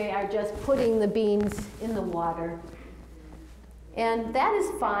 where they are just putting the beans in the water. And that is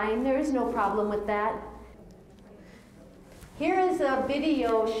fine, there is no problem with that. Here is a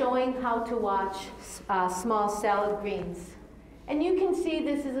video showing how to wash small salad greens. And you can see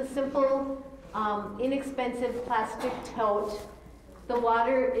this is a simple, inexpensive plastic tote. The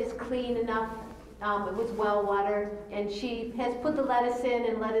water is clean enough, it was well water, and she has put the lettuce in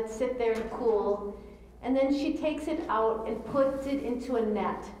and let it sit there and cool. And then she takes it out and puts it into a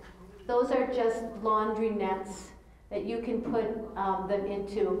net. Those are just laundry nets that you can put them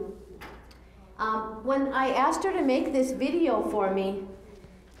into. When I asked her to make this video for me,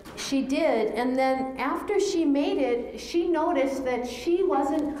 she did, and then after she made it, she noticed that she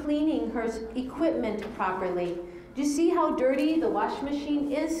wasn't cleaning her equipment properly. Do you see how dirty the wash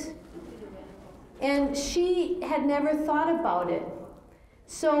machine is? And she had never thought about it.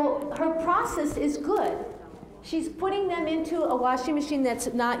 So her process is good. She's putting them into a washing machine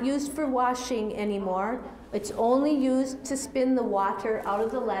that's not used for washing anymore. It's only used to spin the water out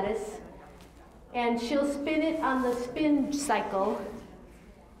of the lettuce. And she'll spin it on the spin cycle.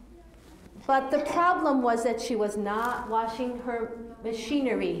 But the problem was that she was not washing her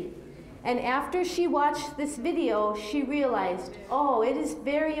machinery. And after she watched this video, she realized, oh, it is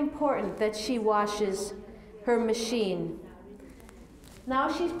very important that she washes her machine.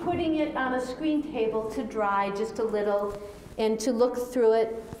 Now she's putting it on a screen table to dry just a little and to look through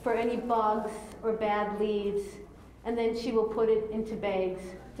it for any bugs or bad leaves. And then she will put it into bags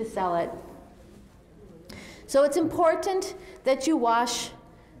to sell it. So it's important that you wash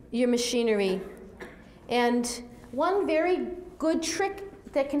your machinery. And one very good trick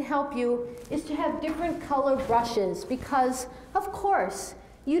that can help you is to have different color brushes, because of course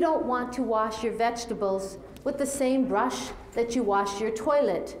you don't want to wash your vegetables with the same brush that you wash your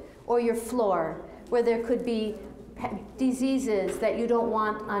toilet or your floor, where there could be diseases that you don't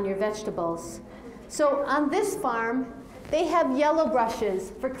want on your vegetables. So on this farm, they have yellow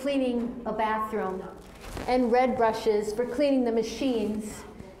brushes for cleaning a bathroom, and red brushes for cleaning the machines,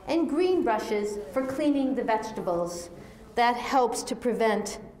 and green brushes for cleaning the vegetables. That helps to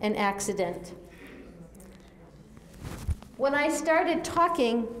prevent an accident. When I started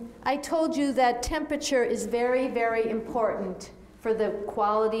talking, I told you that temperature is very, very important for the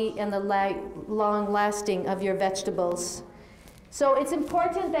quality and the long lasting of your vegetables. So it's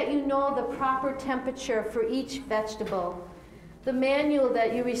important that you know the proper temperature for each vegetable. The manual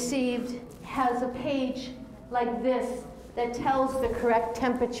that you received has a page like this that tells the correct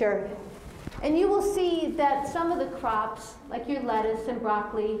temperature. And you will see that some of the crops, like your lettuce and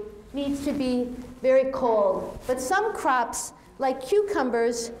broccoli, needs to be very cold. But some crops, like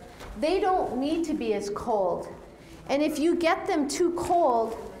cucumbers, they don't need to be as cold. And if you get them too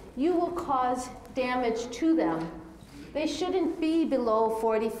cold, you will cause damage to them. They shouldn't be below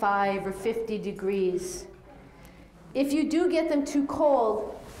 45 or 50 degrees. If you do get them too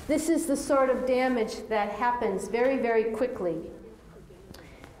cold, this is the sort of damage that happens very, very quickly.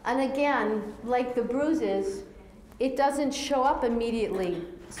 And again, like the bruises, it doesn't show up immediately.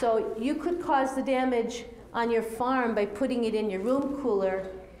 So you could cause the damage on your farm by putting it in your room cooler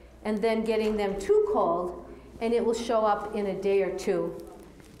and then getting them too cold, and it will show up in a day or two,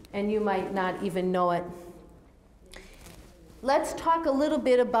 and you might not even know it. Let's talk a little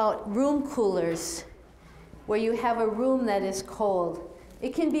bit about room coolers, where you have a room that is cold.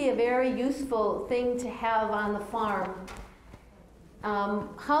 It can be a very useful thing to have on the farm.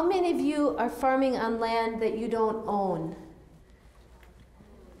 How many of you are farming on land that you don't own?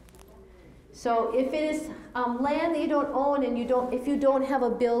 So if it is land that you don't own and if you don't have a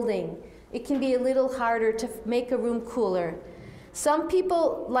building, it can be a little harder to make a room cooler. Some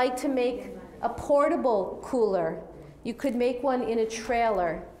people like to make a portable cooler. You could make one in a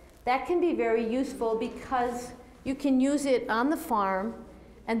trailer. That can be very useful because you can use it on the farm,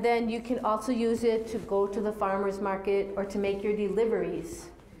 and then you can also use it to go to the farmer's market or to make your deliveries.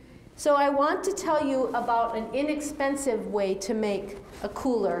 So I want to tell you about an inexpensive way to make a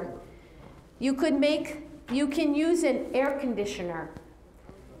cooler. You can use an air conditioner,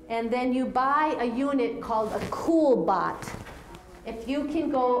 and then you buy a unit called a CoolBot. If you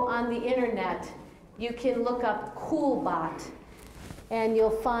can go on the internet, you can look up CoolBot, and you'll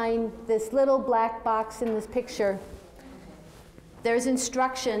find this little black box in this picture. There's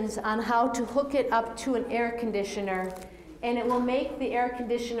instructions on how to hook it up to an air conditioner, and it will make the air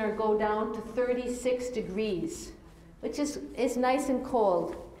conditioner go down to 36 degrees, which is nice and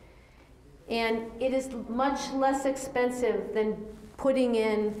cold. And it is much less expensive than putting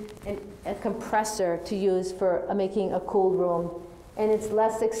in a compressor to use for making a cool room. And it's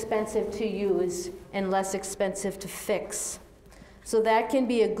less expensive to use and less expensive to fix. So that can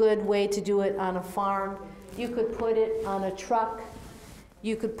be a good way to do it on a farm. You could put it on a truck.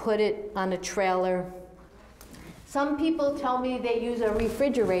 You could put it on a trailer. Some people tell me they use a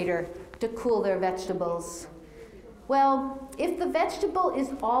refrigerator to cool their vegetables. Well, if the vegetable is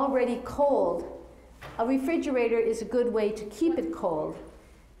already cold, a refrigerator is a good way to keep it cold.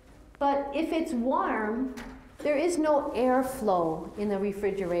 But if it's warm, there is no airflow in the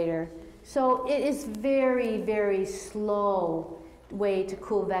refrigerator. So it is very, very slow way to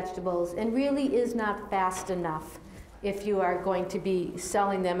cool vegetables, and really is not fast enough if you are going to be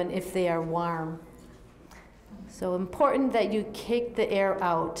selling them and if they are warm. So important that you kick the air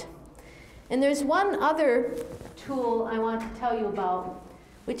out. And there's one other tool I want to tell you about,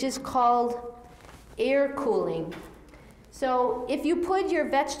 which is called air cooling. So if you put your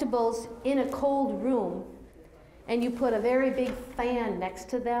vegetables in a cold room and you put a very big fan next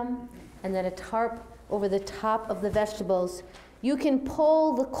to them and then a tarp over the top of the vegetables, you can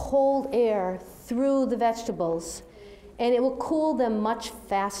pull the cold air through the vegetables and it will cool them much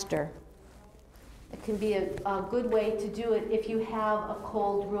faster. It can be a good way to do it if you have a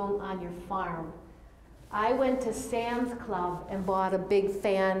cold room on your farm. I went to Sam's Club and bought a big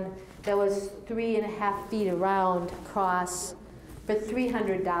fan that was 3.5 feet around across for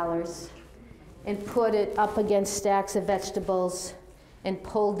 $300 and put it up against stacks of vegetables. and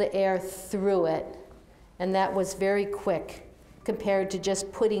pulled the air through it. And that was very quick compared to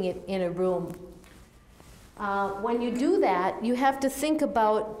just putting it in a room. When you do that, you have to think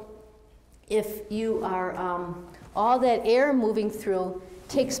about if you are, all that air moving through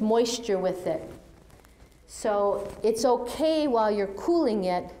takes moisture with it. So it's okay while you're cooling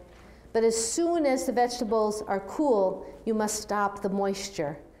it, but as soon as the vegetables are cool, you must stop the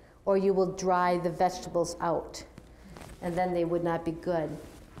moisture, or you will dry the vegetables out, and then they would not be good.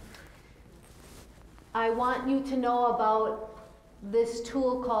 I want you to know about this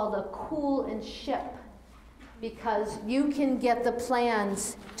tool called a cool and ship, because you can get the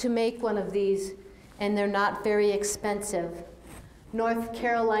plans to make one of these, and they're not very expensive. North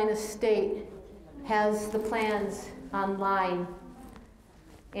Carolina State has the plans online,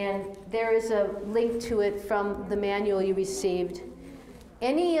 and there is a link to it from the manual you received.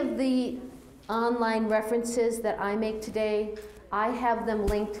 Any of the online references that I make today, I have them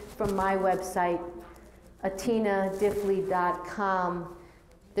linked from my website, atinadiffley.com.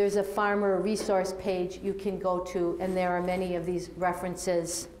 There's a farmer resource page you can go to, and there are many of these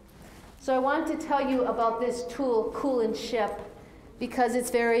references. So I want to tell you about this tool, Cool and Ship, because it's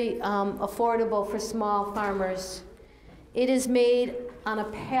very affordable for small farmers. It is made on a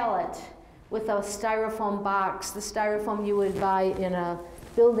pallet with a styrofoam box, the styrofoam you would buy in a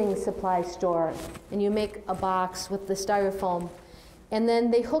building supply store. And you make a box with the styrofoam. And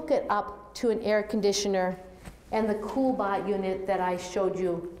then they hook it up to an air conditioner and the CoolBot unit that I showed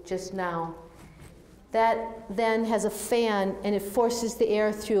you just now. That then has a fan, and it forces the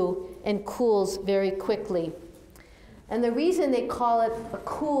air through and cools very quickly. And the reason they call it a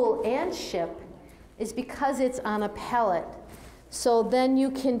cool and ship is because it's on a pallet. So then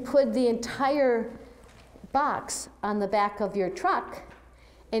you can put the entire box on the back of your truck,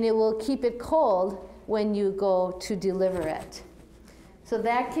 and it will keep it cold when you go to deliver it. So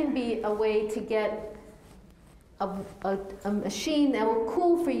that can be a way to get a machine that will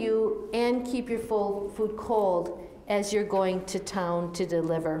cool for you and keep your food cold as you're going to town to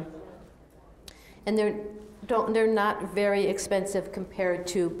deliver. And they're not very expensive compared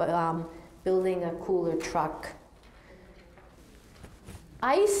to building a cooler truck.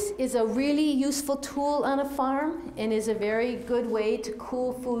 Ice is a really useful tool on a farm and is a very good way to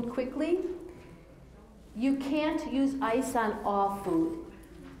cool food quickly. You can't use ice on all food.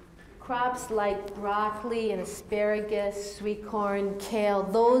 Crops like broccoli and asparagus, sweet corn, kale,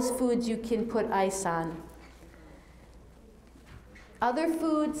 those foods you can put ice on. Other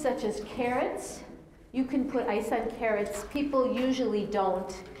foods such as carrots, you can put ice on carrots. People usually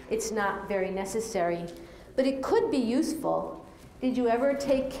don't. It's not very necessary, but it could be useful. Did you ever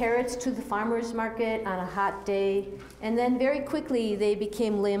take carrots to the farmer's market on a hot day, and then very quickly they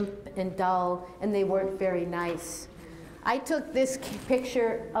became limp and dull and they weren't very nice? I took this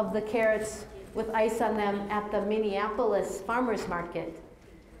picture of the carrots with ice on them at the Minneapolis farmer's market.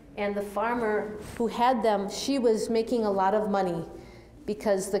 And the farmer who had them, she was making a lot of money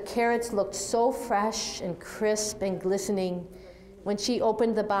because the carrots looked so fresh and crisp and glistening. When she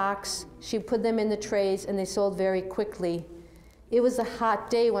opened the box, she put them in the trays and they sold very quickly. It was a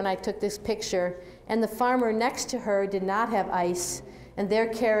hot day when I took this picture, and the farmer next to her did not have ice, and their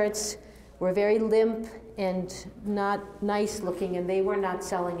carrots were very limp and not nice looking, and they were not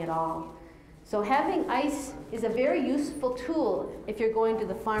selling at all. So having ice is a very useful tool if you're going to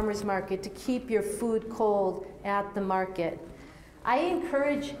the farmer's market to keep your food cold at the market. I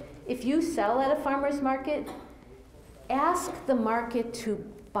encourage, if you sell at a farmer's market, ask the market to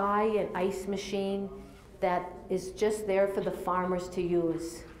buy an ice machine that is just there for the farmers to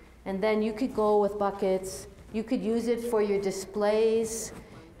use. And then you could go with buckets. You could use it for your displays.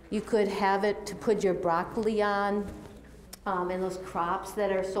 You could have it to put your broccoli on, and those crops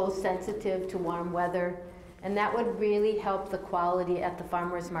that are so sensitive to warm weather. And that would really help the quality at the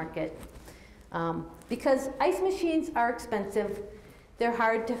farmer's market. Because ice machines are expensive. They're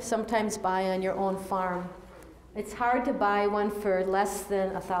hard to sometimes buy on your own farm. It's hard to buy one for less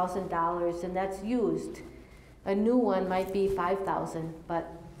than $1,000, and that's used. A new one might be $5,000, but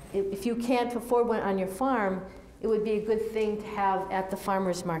if you can't afford one on your farm, it would be a good thing to have at the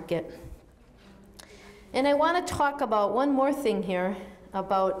farmer's market. And I want to talk about one more thing here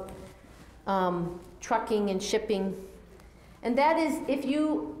about trucking and shipping. And that is, if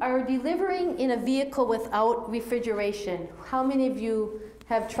you are delivering in a vehicle without refrigeration, how many of you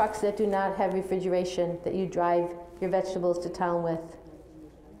have trucks that do not have refrigeration that you drive your vegetables to town with?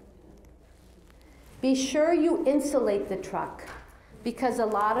 Be sure you insulate the truck, because a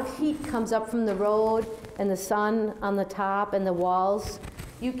lot of heat comes up from the road and the sun on the top and the walls.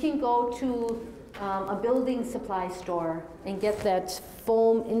 You can go to a building supply store and get that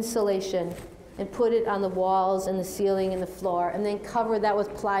foam insulation and put it on the walls and the ceiling and the floor, and then cover that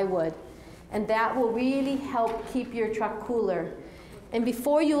with plywood. And that will really help keep your truck cooler. And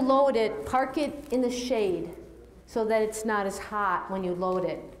before you load it, park it in the shade so that it's not as hot when you load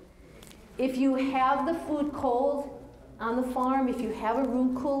it. If you have the food cold on the farm, if you have a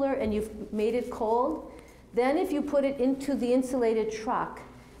room cooler and you've made it cold, then if you put it into the insulated truck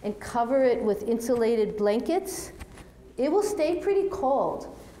and cover it with insulated blankets, it will stay pretty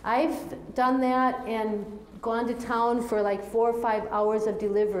cold. I've done that and gone to town for like 4 or 5 hours of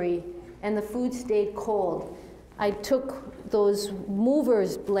delivery, and the food stayed cold. I took those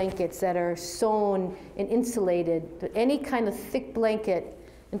movers blankets that are sewn and insulated, any kind of thick blanket,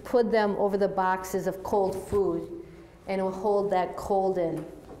 and put them over the boxes of cold food, and it will hold that cold in.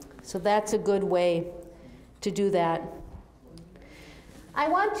 So that's a good way to do that. I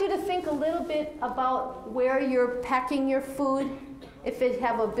want you to think a little bit about where you're packing your food. If you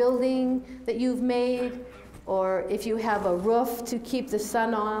have a building that you've made, or if you have a roof to keep the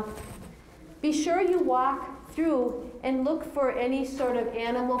sun off. Be sure you walk through and look for any sort of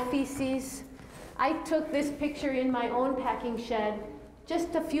animal feces. I took this picture in my own packing shed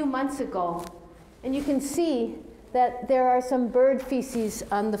just a few months ago, and you can see that there are some bird feces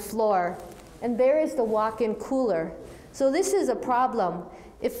on the floor, and there is the walk-in cooler. So this is a problem.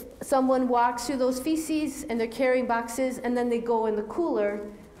 If someone walks through those feces and they're carrying boxes and then they go in the cooler,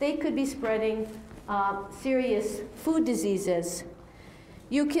 they could be spreading serious food diseases.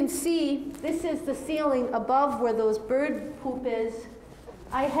 You can see this is the ceiling above where those bird poop is.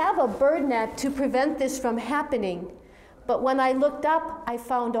 I have a bird net to prevent this from happening, but when I looked up, I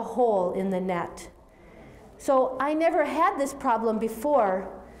found a hole in the net. So I never had this problem before.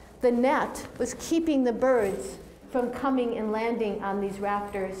 The net was keeping the birds from coming and landing on these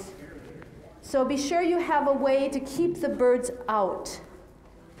rafters. So be sure you have a way to keep the birds out.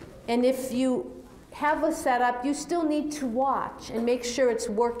 And if you have a setup, you still need to watch and make sure it's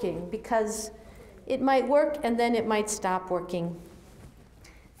working, because it might work and then it might stop working.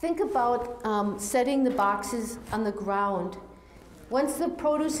 Think about setting the boxes on the ground. Once the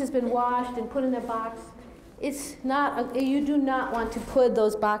produce has been washed and put in a box, you do not want to put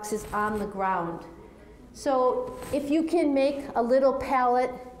those boxes on the ground. So if you can make a little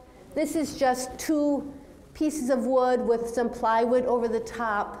pallet, this is just 2 pieces of wood with some plywood over the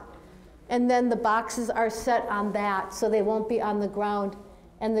top, and then the boxes are set on that so they won't be on the ground,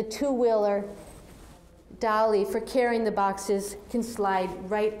 and the 2-wheeler dolly for carrying the boxes can slide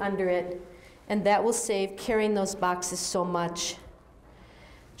right under it, and that will save carrying those boxes so much.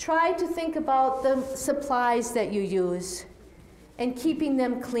 Try to think about the supplies that you use and keeping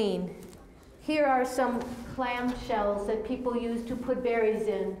them clean. Here are some clam shells that people use to put berries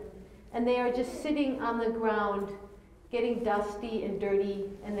in, and they are just sitting on the ground, getting dusty and dirty,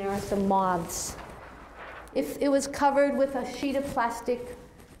 and there are some moths. If it was covered with a sheet of plastic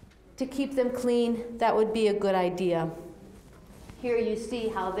to keep them clean, that would be a good idea. Here you see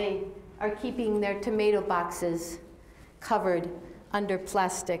how they are keeping their tomato boxes covered under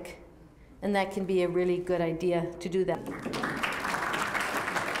plastic, and that can be a really good idea to do that.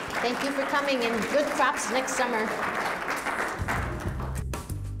 Thank you for coming, and good crops next summer.